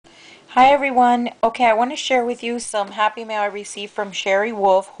Hi everyone. Okay, I want to share with you some happy mail I received from Sherry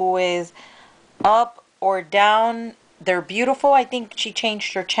Wolf, who is up or down. They're beautiful. I think she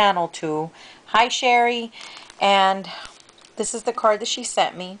changed her channel to. Hi Sherry. And this is the card that she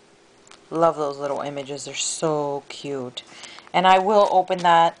sent me. Love those little images. They're so cute. And I will open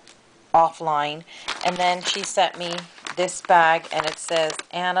that offline. And then she sent me this bag and it says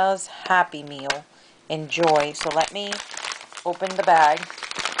Anna's Happy Meal. Enjoy. So let me open the bag.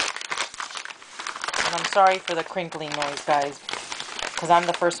 And I'm sorry for the crinkling noise, guys, because I'm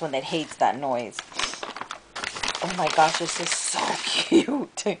the first one that hates that noise. Oh my gosh, this is so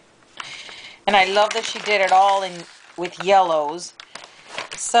cute. And I love that she did it all in with yellows.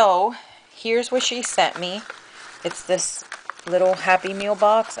 So, here's what she sent me. It's this little Happy Meal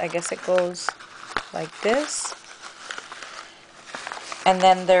box. I guess it goes like this. And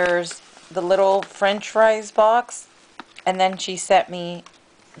then there's the little French fries box. And then she sent me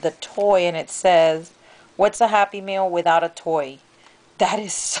the toy, and it says, "What's a Happy Meal without a toy?" That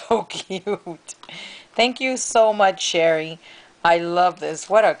is so cute. Thank you so much, Sherry. I love this.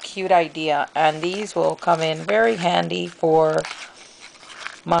 What a cute idea. And these will come in very handy for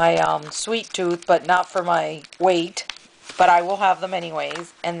my sweet tooth, but not for my weight. But I will have them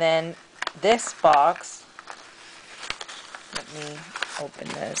anyways. And then this box, let me open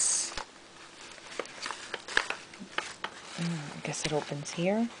this. I guess it opens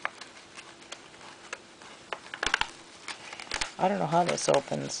here. I don't know how this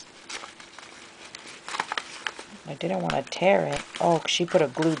opens. I didn't want to tear it. Oh, she put a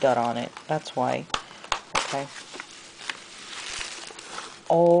glue dot on it. That's why. Okay.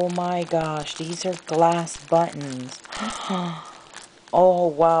 Oh my gosh, these are glass buttons. Oh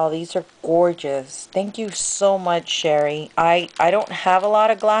wow, these are gorgeous. Thank you so much, Sherry. I don't have a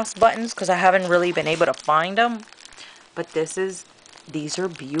lot of glass buttons because I haven't really been able to find them. But these are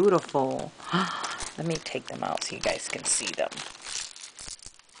beautiful. Let me take them out so you guys can see them.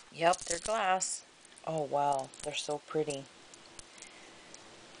 Yep, they're glass. Oh wow, they're so pretty.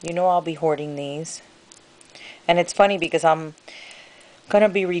 You know I'll be hoarding these. And it's funny because I'm gonna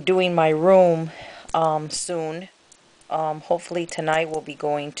be redoing my room soon. Hopefully tonight we'll be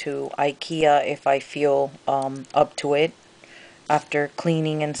going to IKEA if I feel up to it after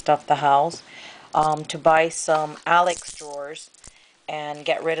cleaning and stuff the house, to buy some Alex drawers and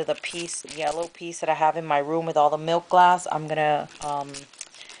get rid of the yellow piece that I have in my room with all the milk glass. I'm gonna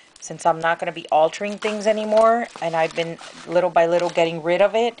since I'm not going to be altering things anymore, and I've been little by little getting rid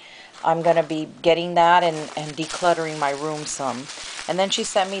of it, I'm going to be getting that and decluttering my room some. And then she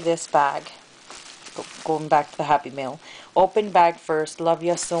sent me this bag. Going back to the Happy Meal. Open bag first. Love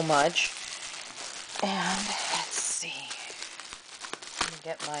you so much. And let's see. Let me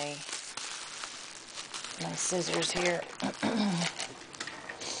get my scissors here. Let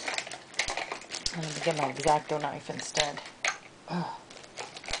me get my X-Acto knife instead. Oh,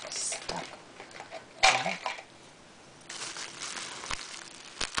 stuck. Okay.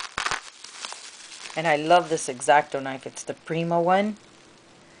 And I love this X-Acto knife. It's the Prima one.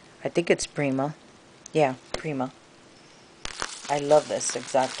 I think it's Prima. Yeah, Prima. I love this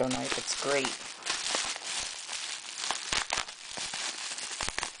X-Acto knife. It's great.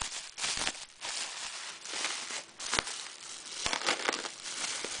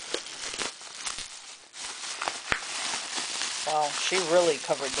 Wow, she really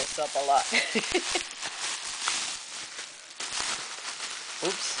covered this up a lot.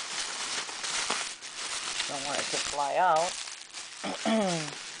 Oops. Don't want it to fly out.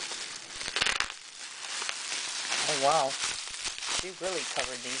 Oh wow. She really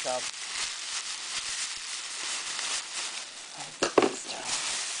covered these up.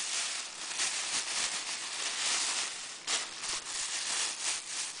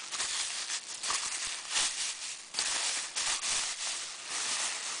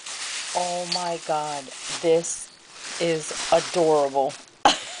 Oh my god, this is adorable.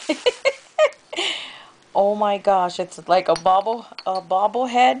 Oh my gosh, it's like a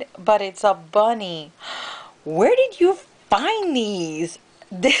bobblehead, but it's a bunny. Where did you find these?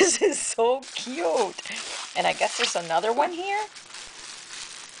 This is so cute. And I guess there's another one here.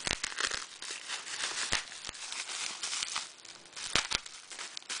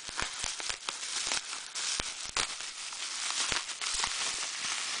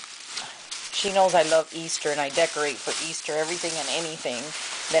 She knows I love Easter and I decorate for Easter. Everything and anything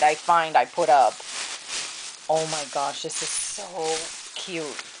that I find I put up. Oh my gosh, this is so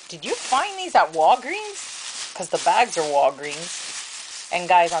cute. Did you find these at Walgreens? Because the bags are Walgreens. And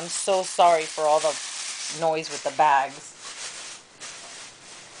guys, I'm so sorry for all the noise with the bags.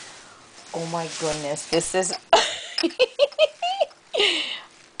 Oh my goodness, this is...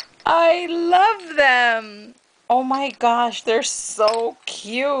 I love them. Oh my gosh, they're so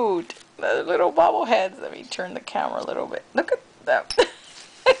cute. The little bobbleheads. Let me turn the camera a little bit. Look at them.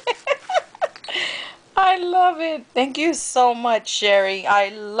 I love it. Thank you so much, Sherry. I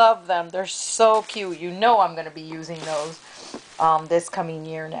love them. They're so cute. You know I'm going to be using those this coming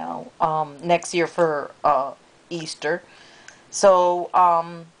year now. Next year for Easter. So,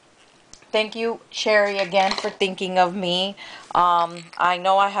 thank you, Sherry, again for thinking of me. I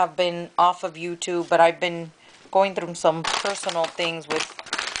know I have been off of YouTube, but I've been going through some personal things with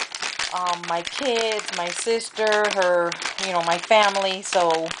my kids, my sister, her, my family.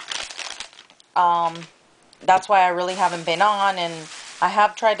 So that's why I really haven't been on. And I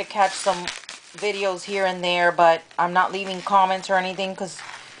have tried to catch some videos here and there, but I'm not leaving comments or anything because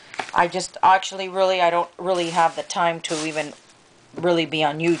I just actually I don't really have the time to even really be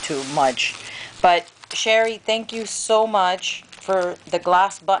on YouTube much. But Sherry, thank you so much for the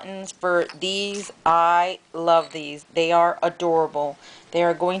glass buttons, for these. I love these. They are adorable. They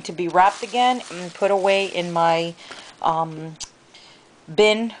are going to be wrapped again and put away in my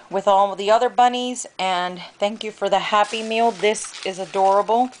bin with all the other bunnies. And thank you for the Happy Meal. This is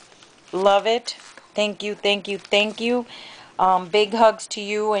adorable. Love it. Thank you, thank you, thank you. Big hugs to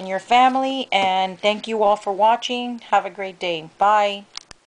you and your family, and thank you all for watching. Have a great day. Bye.